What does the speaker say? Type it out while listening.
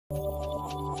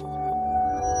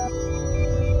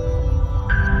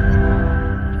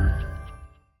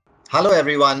Hello,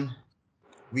 everyone.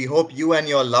 We hope you and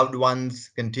your loved ones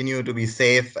continue to be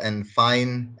safe and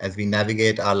fine as we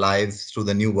navigate our lives through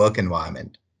the new work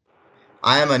environment.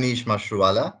 I am Anish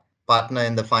Mashruwala, partner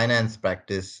in the finance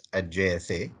practice at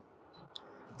JSA.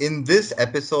 In this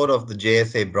episode of the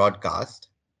JSA Broadcast,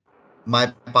 my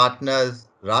partners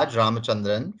Raj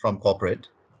Ramachandran from Corporate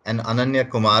and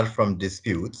Ananya Kumar from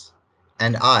Disputes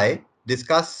and I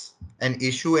discuss an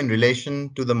issue in relation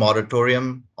to the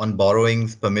moratorium on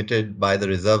borrowings permitted by the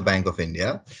Reserve Bank of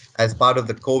India as part of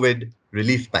the COVID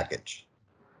relief package.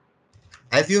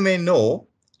 As you may know,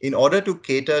 in order to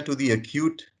cater to the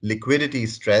acute liquidity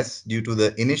stress due to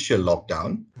the initial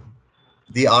lockdown,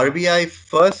 the RBI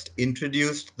first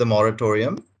introduced the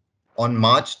moratorium on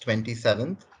March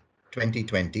 27th,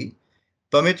 2020,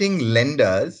 permitting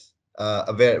lenders,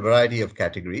 a variety of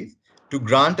categories, to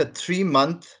grant a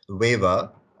 3-month waiver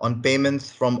on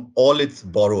payments from all its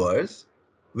borrowers,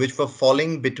 which were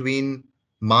falling between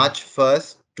March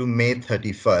 1st to May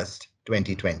 31st,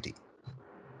 2020.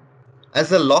 As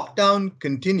the lockdown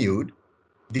continued,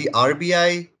 the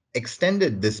RBI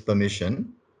extended this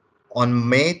permission on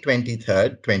May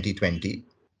 23rd, 2020,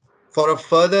 for a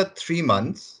further 3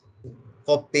 months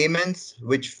for payments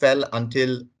which fell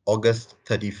until August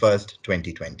 31st,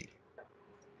 2020.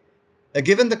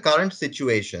 Given the current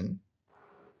situation,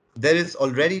 there is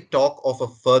already talk of a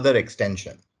further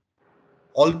extension,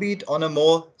 albeit on a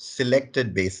more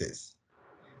selected basis.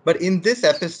 But in this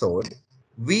episode,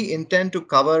 we intend to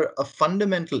cover a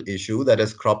fundamental issue that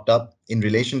has cropped up in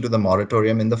relation to the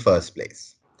moratorium in the first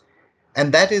place.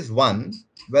 And that is one,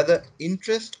 whether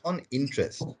interest on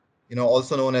interest,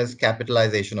 also known as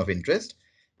capitalization of interest,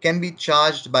 can be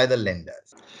charged by the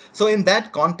lenders. So in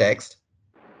that context,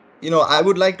 I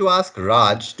would like to ask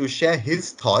Raj to share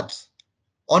his thoughts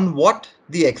on what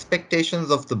the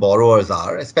expectations of the borrowers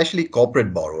are, especially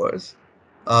corporate borrowers,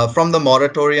 from the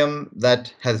moratorium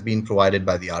that has been provided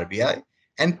by the RBI,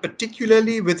 and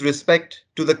particularly with respect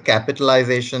to the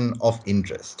capitalization of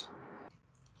interest.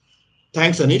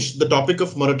 Thanks, Anish. The topic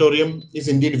of moratorium is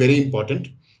indeed very important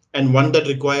and one that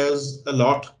requires a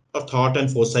lot of thought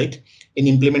and foresight in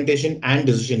implementation and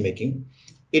decision making.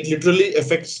 It literally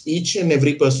affects each and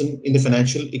every person in the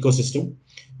financial ecosystem,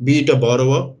 be it a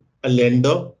borrower, a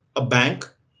lender, a bank,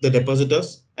 the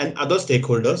depositors, and other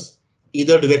stakeholders,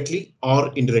 either directly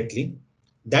or indirectly.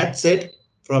 That said,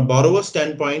 from a borrower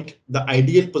standpoint, the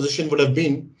ideal position would have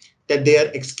been that they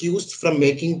are excused from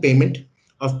making payment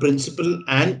of principal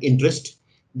and interest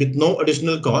with no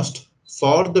additional cost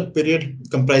for the period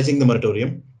comprising the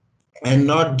moratorium and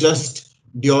not just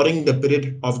during the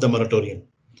period of the moratorium.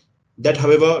 That,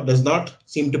 however, does not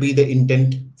seem to be the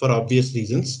intent for obvious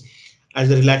reasons, as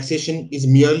the relaxation is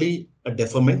merely a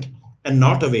deferment and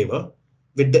not a waiver,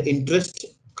 with the interest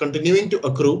continuing to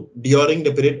accrue during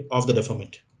the period of the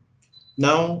deferment.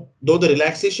 Now, though the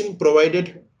relaxation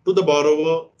provided to the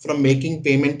borrower from making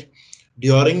payment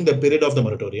during the period of the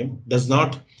moratorium does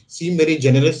not seem very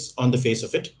generous on the face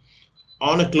of it,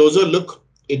 on a closer look,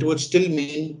 it would still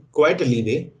mean quite a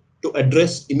leeway to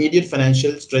address immediate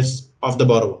financial stress of the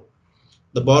borrower.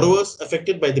 The borrowers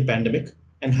affected by the pandemic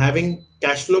and having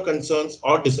cash flow concerns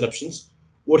or disruptions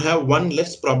would have one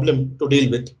less problem to deal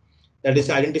with, that is,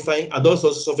 identifying other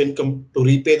sources of income to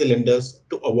repay the lenders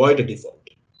to avoid a default.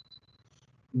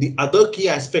 The other key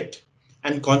aspect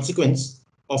and consequence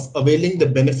of availing the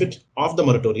benefit of the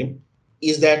moratorium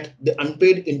is that the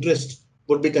unpaid interest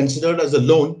would be considered as a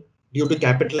loan due to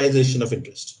capitalization of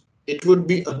interest. It would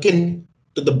be akin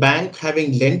to the bank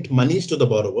having lent monies to the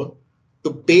borrower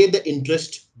to pay the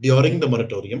interest during the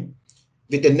moratorium,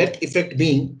 with the net effect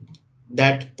being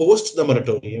that post the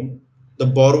moratorium, the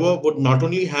borrower would not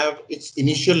only have its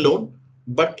initial loan,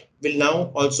 but will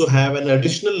now also have an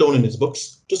additional loan in its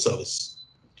books to service.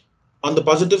 On the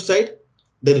positive side,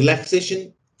 the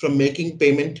relaxation from making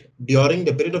payment during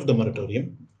the period of the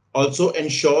moratorium also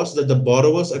ensures that the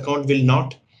borrower's account will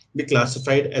not be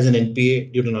classified as an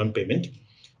NPA due to non-payment,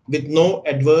 with no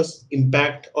adverse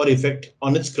impact or effect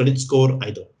on its credit score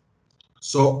either.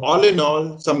 So all in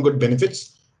all, some good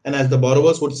benefits, and as the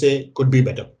borrowers would say, could be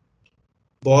better.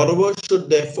 Borrowers should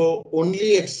therefore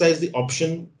only exercise the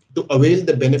option to avail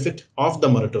the benefit of the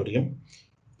moratorium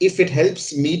if it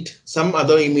helps meet some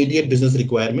other immediate business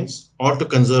requirements or to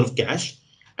conserve cash,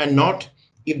 and not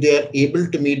if they are able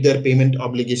to meet their payment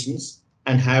obligations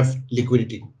and have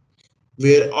liquidity.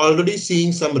 We're already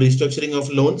seeing some restructuring of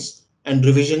loans and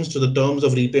revisions to the terms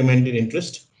of repayment in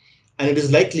interest, and it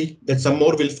is likely that some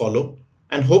more will follow,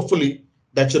 and hopefully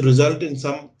that should result in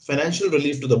some financial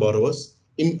relief to the borrowers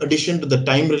in addition to the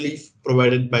time relief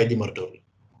provided by the moratorium.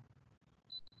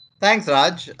 Thanks,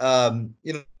 Raj. While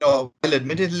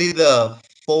admittedly the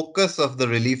focus of the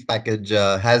relief package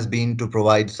has been to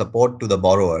provide support to the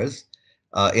borrowers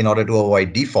in order to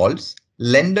avoid defaults,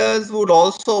 lenders would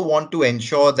also want to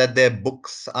ensure that their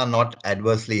books are not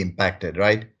adversely impacted,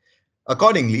 right?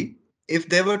 Accordingly, if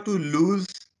they were to lose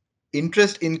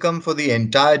interest income for the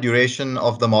entire duration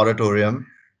of the moratorium,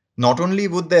 not only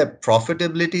would their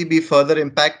profitability be further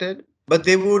impacted, but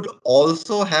they would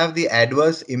also have the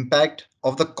adverse impact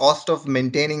of the cost of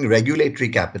maintaining regulatory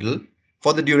capital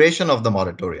for the duration of the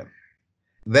moratorium.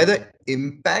 Where the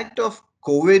impact of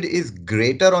COVID is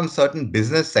greater on certain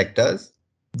business sectors,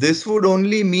 this would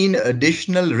only mean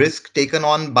additional risk taken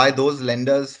on by those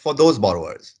lenders for those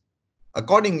borrowers.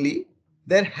 Accordingly,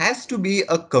 there has to be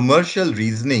a commercial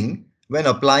reasoning when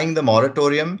applying the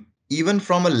moratorium, even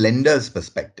from a lender's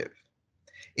perspective.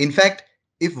 In fact,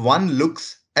 if one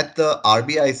looks at the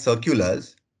RBI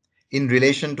circulars in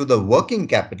relation to the working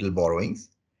capital borrowings,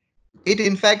 it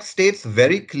in fact states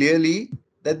very clearly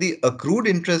that the accrued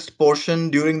interest portion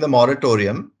during the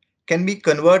moratorium can be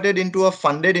converted into a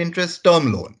funded interest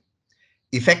term loan,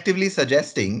 effectively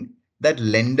suggesting that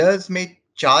lenders may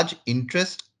charge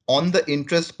interest on the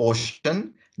interest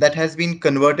portion that has been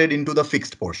converted into the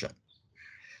fixed portion.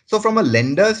 So, from a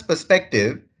lender's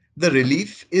perspective, the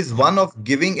relief is one of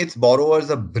giving its borrowers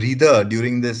a breather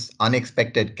during this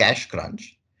unexpected cash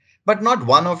crunch, but not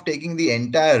one of taking the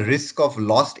entire risk of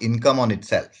lost income on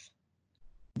itself.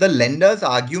 The lender's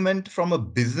argument from a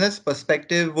business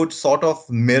perspective would sort of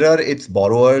mirror its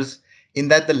borrowers in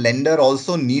that the lender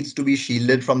also needs to be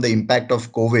shielded from the impact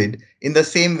of COVID in the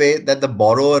same way that the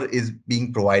borrower is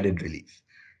being provided relief.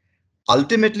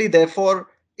 Ultimately, therefore,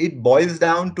 it boils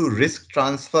down to risk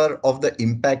transfer of the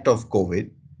impact of COVID.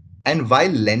 And while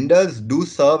lenders do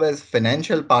serve as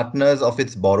financial partners of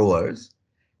its borrowers,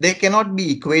 they cannot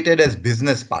be equated as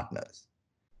business partners.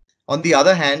 On the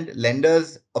other hand,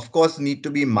 lenders, of course, need to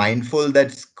be mindful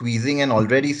that squeezing an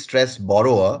already stressed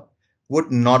borrower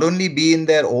would not only be in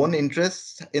their own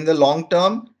interests in the long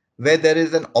term, where there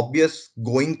is an obvious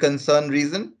going concern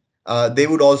reason, they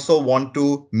would also want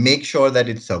to make sure that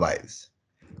it survives.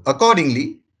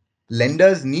 Accordingly,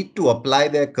 lenders need to apply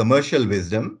their commercial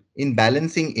wisdom in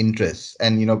balancing interests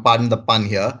and, pardon the pun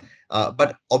here,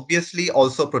 but obviously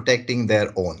also protecting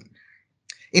their own.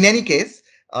 In any case,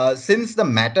 since the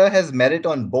matter has merit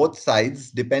on both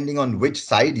sides, depending on which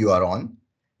side you are on,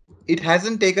 it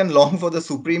hasn't taken long for the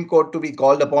Supreme Court to be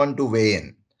called upon to weigh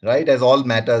in, right? As all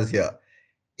matters here.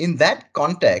 In that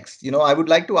context, I would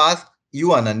like to ask you,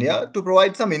 Ananya, to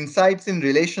provide some insights in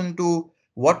relation to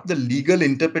what the legal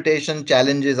interpretation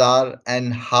challenges are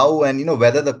and how and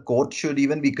whether the court should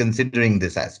even be considering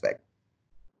this aspect.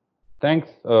 Thanks,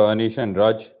 Anish and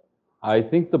Raj. I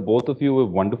think the both of you have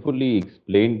wonderfully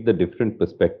explained the different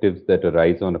perspectives that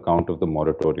arise on account of the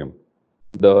moratorium,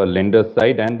 the lender's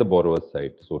side and the borrower's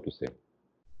side, so to say.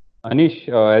 Anish,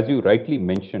 as you rightly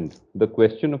mentioned, the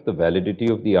question of the validity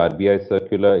of the RBI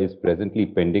circular is presently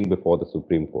pending before the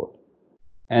Supreme Court.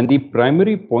 And the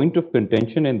primary point of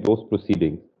contention in those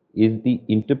proceedings is the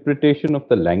interpretation of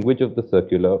the language of the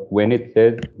circular when it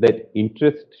says that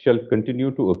interest shall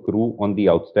continue to accrue on the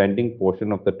outstanding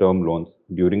portion of the term loans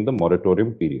during the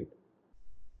moratorium period.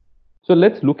 So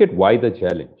let's look at why the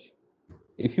challenge.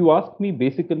 If you ask me,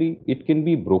 basically, it can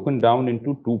be broken down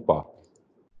into two parts.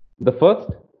 The first,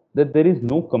 that there is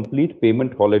no complete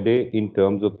payment holiday in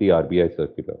terms of the RBI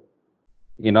circular.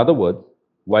 In other words,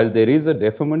 while there is a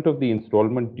deferment of the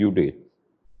installment due date,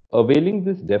 availing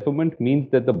this deferment means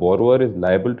that the borrower is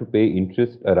liable to pay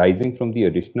interest arising from the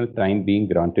additional time being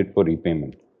granted for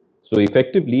repayment. So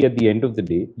effectively, at the end of the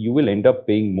day, you will end up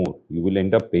paying more. You will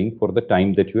end up paying for the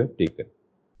time that you have taken.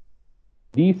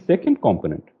 The second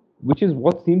component, which is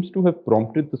what seems to have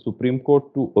prompted the Supreme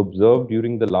Court to observe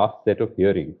during the last set of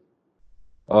hearings,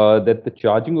 that the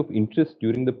charging of interest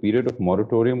during the period of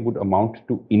moratorium would amount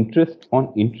to interest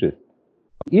on interest,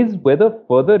 is whether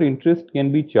further interest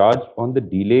can be charged on the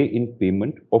delay in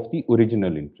payment of the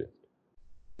original interest.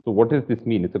 So what does this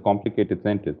mean? It's a complicated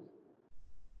sentence.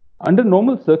 Under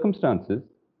normal circumstances,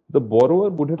 the borrower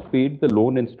would have paid the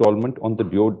loan installment on the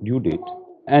due date,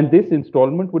 and this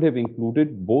installment would have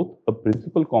included both a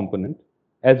principal component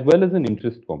as well as an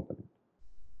interest component.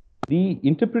 The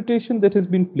interpretation that has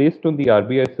been placed on the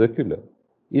RBI circular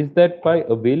is that by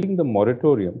availing the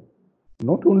moratorium,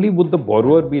 not only would the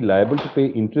borrower be liable to pay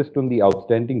interest on the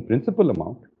outstanding principal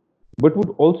amount, but would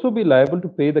also be liable to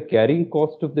pay the carrying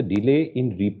cost of the delay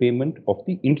in repayment of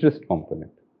the interest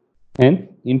component, hence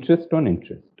interest on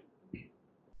interest.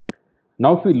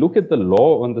 Now, if we look at the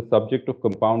law on the subject of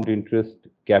compound interest,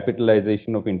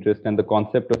 capitalization of interest, and the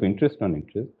concept of interest on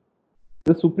interest,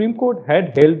 The Supreme Court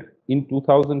had held in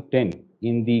 2010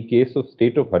 in the case of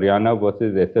State of Haryana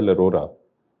versus SL Arora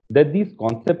that these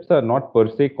concepts are not per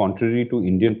se contrary to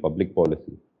Indian public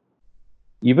policy.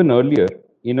 Even earlier,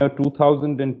 in a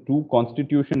 2002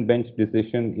 Constitution Bench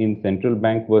decision in Central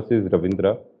Bank versus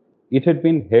Ravindra, it had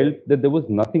been held that there was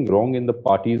nothing wrong in the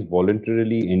parties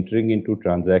voluntarily entering into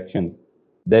transactions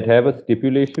that have a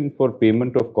stipulation for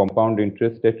payment of compound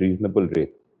interest at reasonable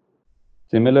rates.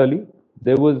 Similarly,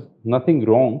 there was nothing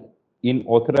wrong in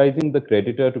authorizing the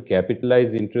creditor to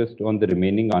capitalize interest on the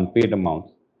remaining unpaid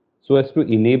amounts so as to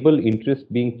enable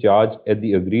interest being charged at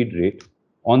the agreed rate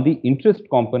on the interest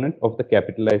component of the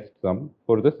capitalized sum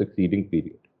for the succeeding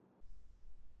period.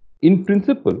 In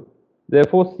principle,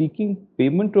 therefore, seeking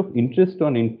payment of interest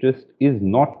on interest is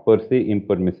not per se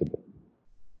impermissible.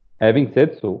 Having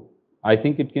said so, I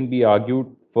think it can be argued,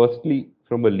 firstly,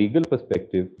 from a legal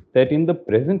perspective, that in the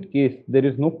present case, there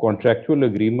is no contractual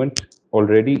agreement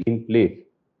already in place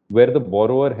where the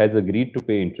borrower has agreed to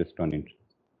pay interest on interest.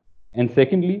 And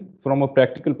secondly, from a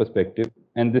practical perspective,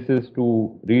 and this is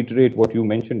to reiterate what you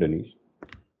mentioned, Anish,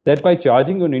 that by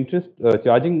charging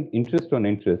interest on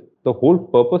interest, the whole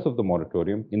purpose of the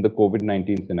moratorium in the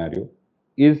COVID-19 scenario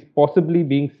is possibly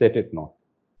being set at naught.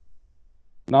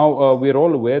 Now, we're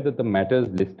all aware that the matter is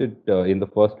listed in the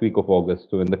first week of August,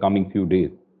 so in the coming few days.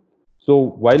 So,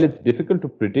 while it's difficult to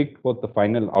predict what the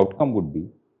final outcome would be,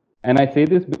 and I say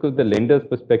this because the lender's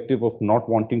perspective of not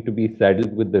wanting to be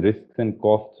saddled with the risks and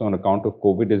costs on account of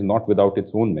COVID is not without its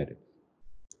own merits.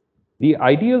 The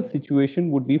ideal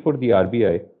situation would be for the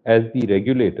RBI as the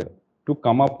regulator to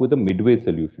come up with a midway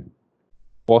solution,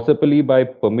 possibly by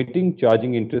permitting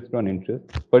charging interest on interest,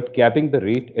 but capping the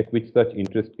rate at which such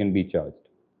interest can be charged.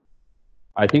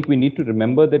 I think we need to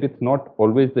remember that it's not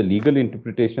always the legal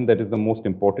interpretation that is the most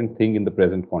important thing in the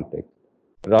present context.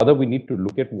 Rather, we need to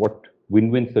look at what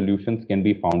win-win solutions can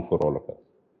be found for all of us.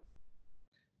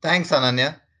 Thanks,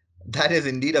 Ananya. That is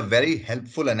indeed a very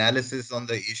helpful analysis on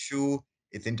the issue,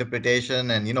 its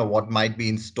interpretation, and what might be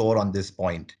in store on this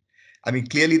point. I mean,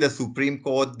 clearly the Supreme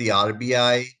Court, the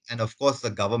RBI, and of course the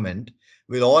government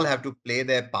will all have to play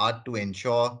their part to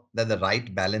ensure that the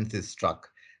right balance is struck.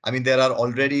 I mean, there are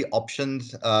already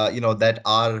options, that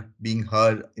are being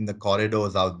heard in the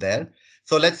corridors out there.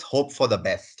 So let's hope for the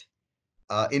best.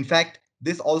 In fact,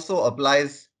 this also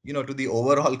applies, to the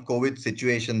overall COVID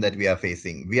situation that we are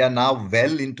facing. We are now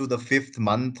well into the fifth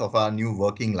month of our new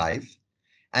working life.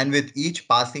 And with each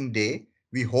passing day,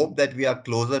 we hope that we are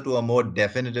closer to a more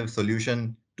definitive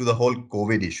solution to the whole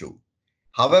COVID issue.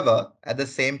 However, at the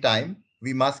same time,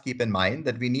 we must keep in mind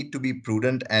that we need to be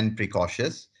prudent and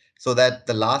precautious so that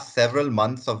the last several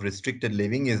months of restricted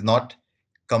living is not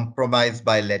compromised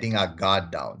by letting our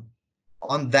guard down.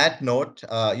 On that note,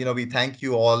 we thank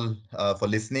you all for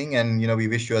listening, and we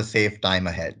wish you a safe time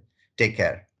ahead. Take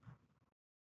care.